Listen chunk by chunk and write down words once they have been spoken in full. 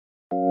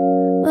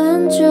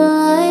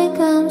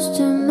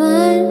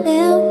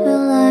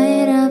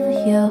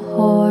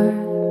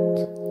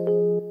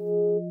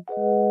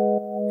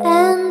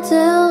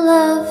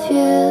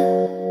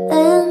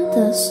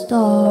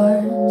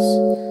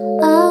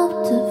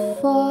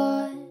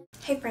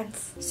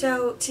friends.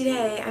 So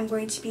today I'm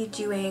going to be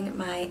doing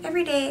my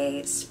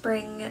everyday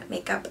spring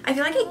makeup. I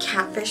feel like I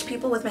catfish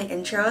people with my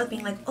intros,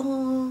 being like,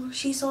 oh,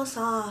 she's so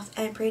soft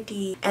and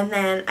pretty. And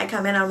then I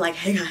come in and I'm like,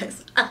 hey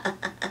guys.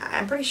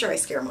 I'm pretty sure I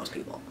scare most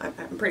people.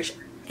 I'm pretty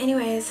sure.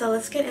 Anyway, so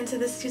let's get into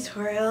this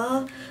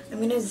tutorial. I'm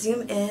gonna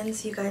zoom in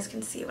so you guys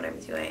can see what I'm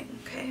doing,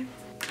 okay?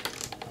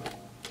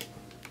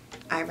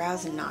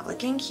 Eyebrows not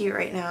looking cute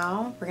right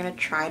now. We're gonna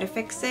try to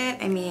fix it.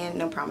 I mean,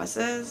 no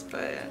promises,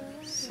 but...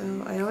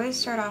 So I always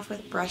start off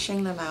with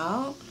brushing them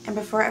out. And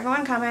before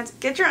everyone comments,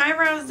 get your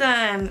eyebrows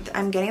done!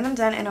 I'm getting them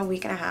done in a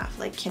week and a half.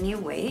 Like, can you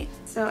wait?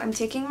 So I'm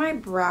taking my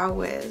Brow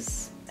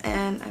Wiz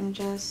and I'm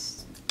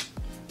just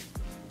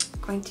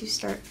going to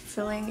start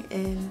filling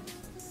in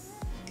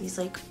these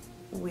like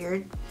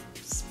weird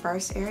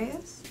sparse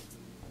areas.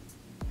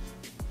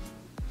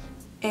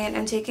 And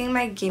I'm taking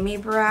my Gimme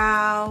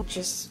Brow,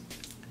 just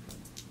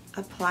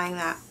applying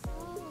that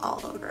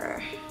all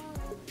over.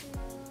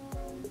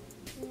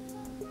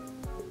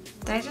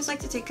 Then I just like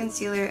to take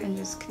concealer and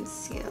just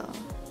conceal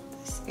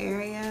this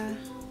area.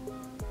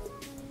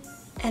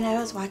 And I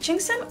was watching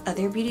some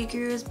other beauty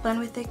gurus blend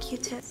with the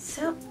Q-tip,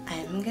 so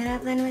I'm gonna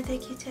blend with a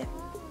Q-tip.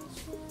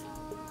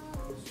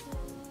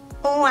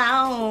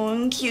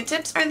 Wow,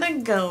 Q-tips are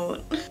the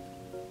GOAT.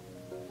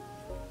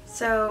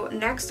 So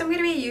next I'm going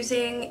to be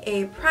using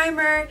a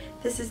primer.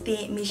 This is the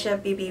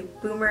Missha Baby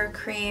Boomer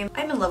Cream.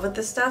 I'm in love with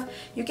this stuff.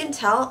 You can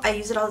tell I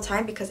use it all the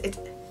time because it's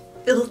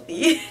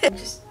filthy.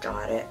 Just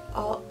dot it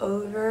all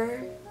over.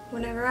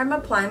 Whenever I'm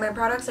applying my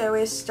products, I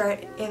always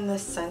start in the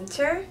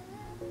center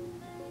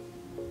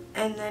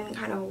and then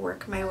kind of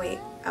work my way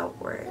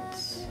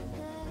outwards.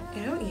 I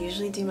don't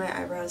usually do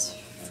my eyebrows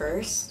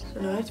first,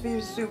 so now I have to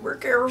be super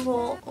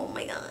careful. Oh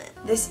my god.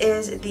 This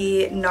is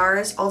the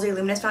NARS All Day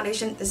Luminous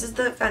Foundation. This is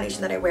the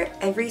foundation that I wear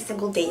every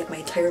single day of my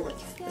entire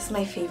life. This is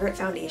my favorite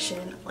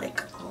foundation,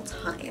 like, all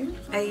time.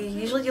 I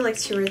usually do like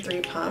 2 or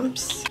 3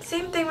 pumps.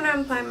 Same thing when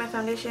I'm applying my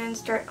foundation,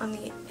 start on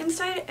the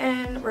inside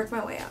and work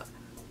my way out.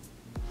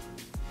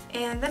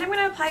 And then I'm going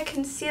to apply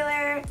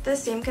concealer, the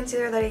same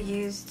concealer that I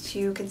used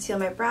to conceal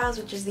my brows,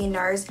 which is the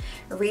NARS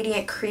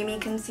Radiant Creamy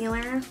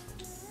Concealer.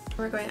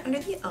 We're going under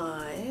the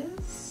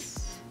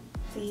eyes,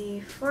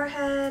 the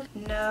forehead,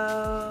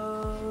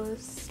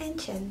 nose, and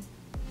chin.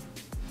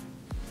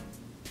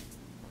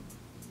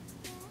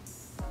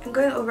 I'm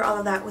going over all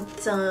of that with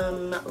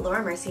some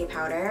Laura Mercier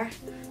powder,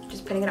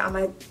 just putting it on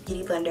my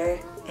beauty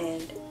blender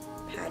and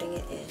patting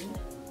it in.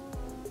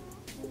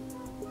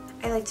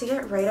 I like to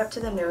get right up to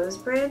the nose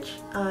bridge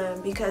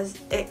because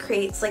it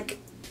creates like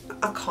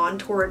a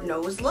contoured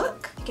nose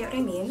look. You get what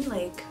I mean?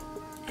 Like,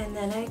 and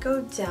then I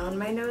go down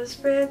my nose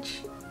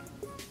bridge.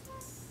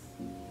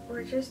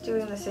 We're just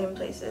doing the same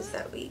places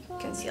that we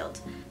concealed.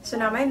 So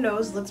now my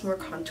nose looks more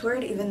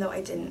contoured even though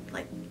I didn't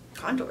like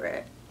contour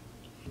it.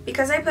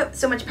 Because I put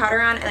so much powder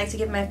on, I like to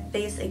give my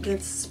face a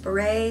good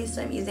spray.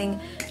 So I'm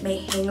using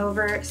my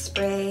Hangover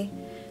spray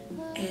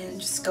and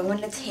just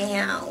going to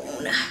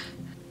town.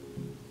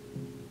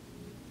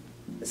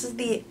 This is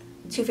the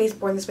Too Faced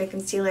Born This Way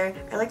concealer.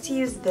 I like to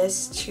use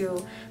this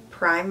to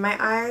prime my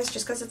eyes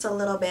just because it's a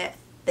little bit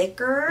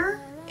thicker.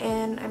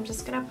 And I'm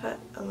just gonna put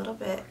a little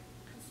bit,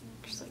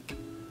 just like,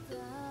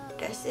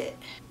 that's it.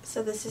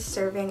 So this is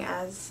serving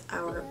as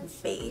our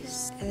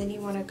base. And then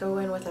you want to go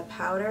in with a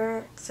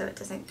powder so it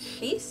doesn't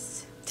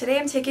crease. Today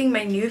I'm taking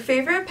my new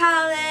favorite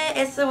palette.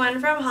 It's the one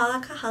from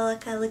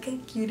Holika. Look how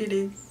cute it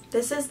is.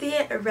 This is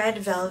the Red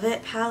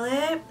Velvet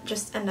palette.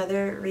 Just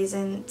another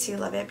reason to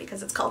love it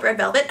because it's called Red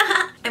Velvet.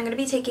 I'm going to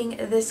be taking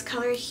this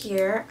color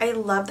here. I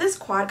love this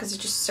quad because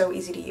it's just so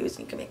easy to use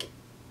and you can make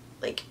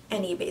like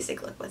any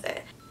basic look with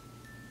it.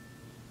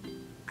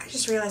 I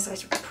just realized I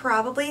should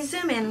probably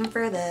zoom in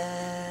for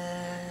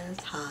this.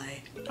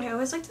 Hi. I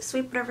always like to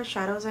sweep whatever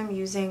shadows I'm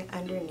using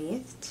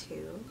underneath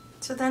too.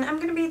 So then I'm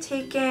going to be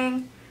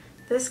taking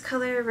this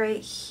color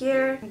right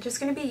here. I'm just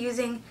going to be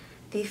using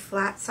the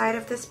flat side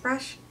of this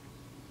brush.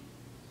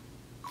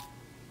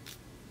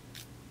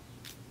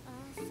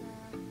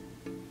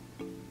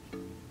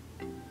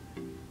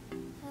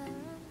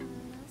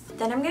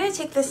 Then I'm going to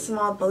take this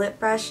small bullet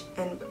brush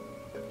and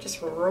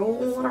just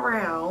roll it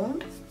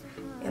around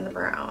in the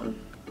brown.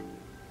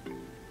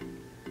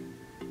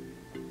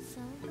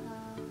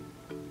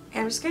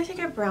 And I'm just going to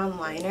take a brown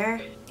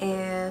liner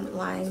and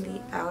line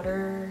the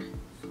outer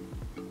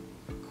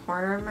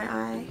corner of my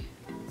eye.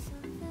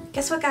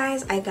 Guess what,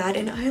 guys? I got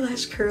an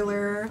eyelash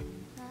curler.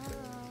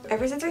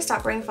 Ever since I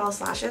stopped wearing false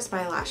lashes,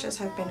 my lashes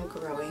have been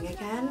growing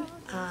again.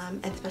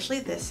 And especially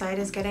this side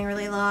is getting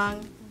really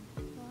long.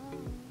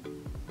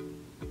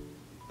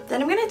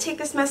 Then I'm going to take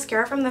this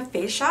mascara from the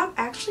Face Shop.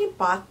 I actually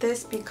bought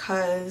this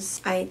because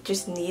I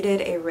just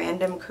needed a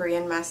random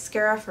Korean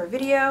mascara for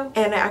video.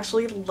 And I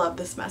actually love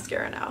this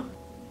mascara now.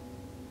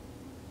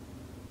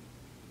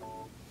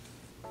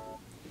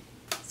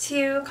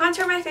 To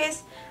contour my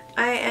face,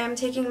 I am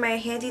taking my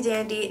handy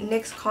dandy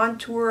NYX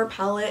contour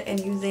palette and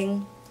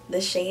using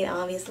this shade.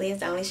 Obviously,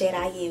 it's the only shade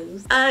I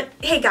use.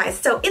 Hey guys,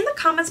 so in the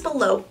comments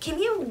below, can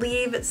you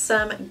leave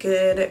some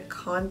good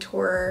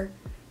contour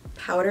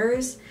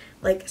powders,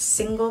 like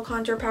single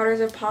contour powders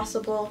if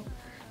possible,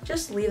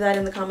 just leave that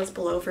in the comments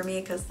below for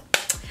me because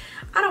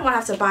I don't want to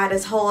have to buy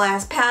this whole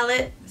ass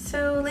palette.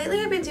 So lately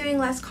I've been doing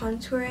less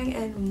contouring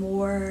and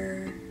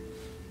more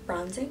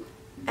bronzing.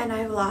 And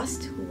I've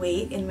lost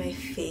weight in my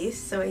face,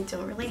 so I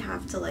don't really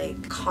have to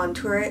like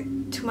contour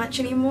it too much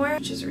anymore,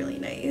 which is really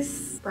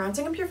nice.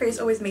 Bronzing up your face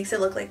always makes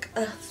it look like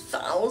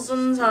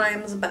 1,000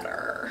 times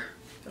better.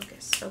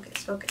 Focus,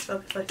 focus, focus,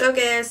 focus,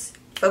 focus,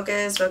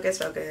 focus, focus,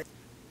 focus,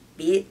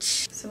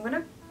 bitch. So I'm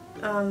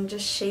gonna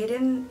just shade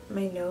in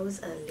my nose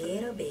a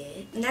little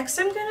bit. Next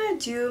I'm gonna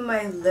do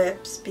my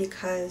lips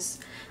because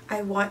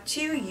I want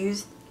to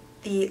use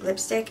the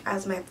lipstick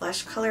as my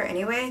blush color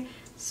anyway,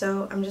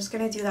 so I'm just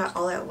gonna do that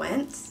all at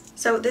once.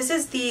 So this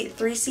is the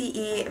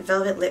 3CE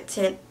Velvet Lip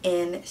Tint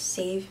in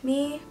Save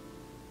Me.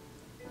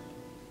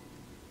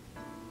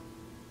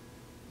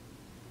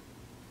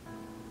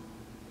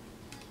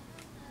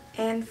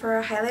 And for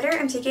a highlighter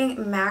I'm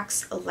taking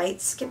MAC's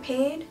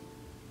Lightscapade.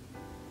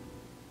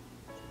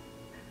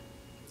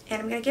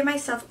 And I'm going to give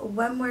myself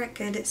one more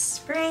good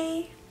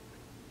spray.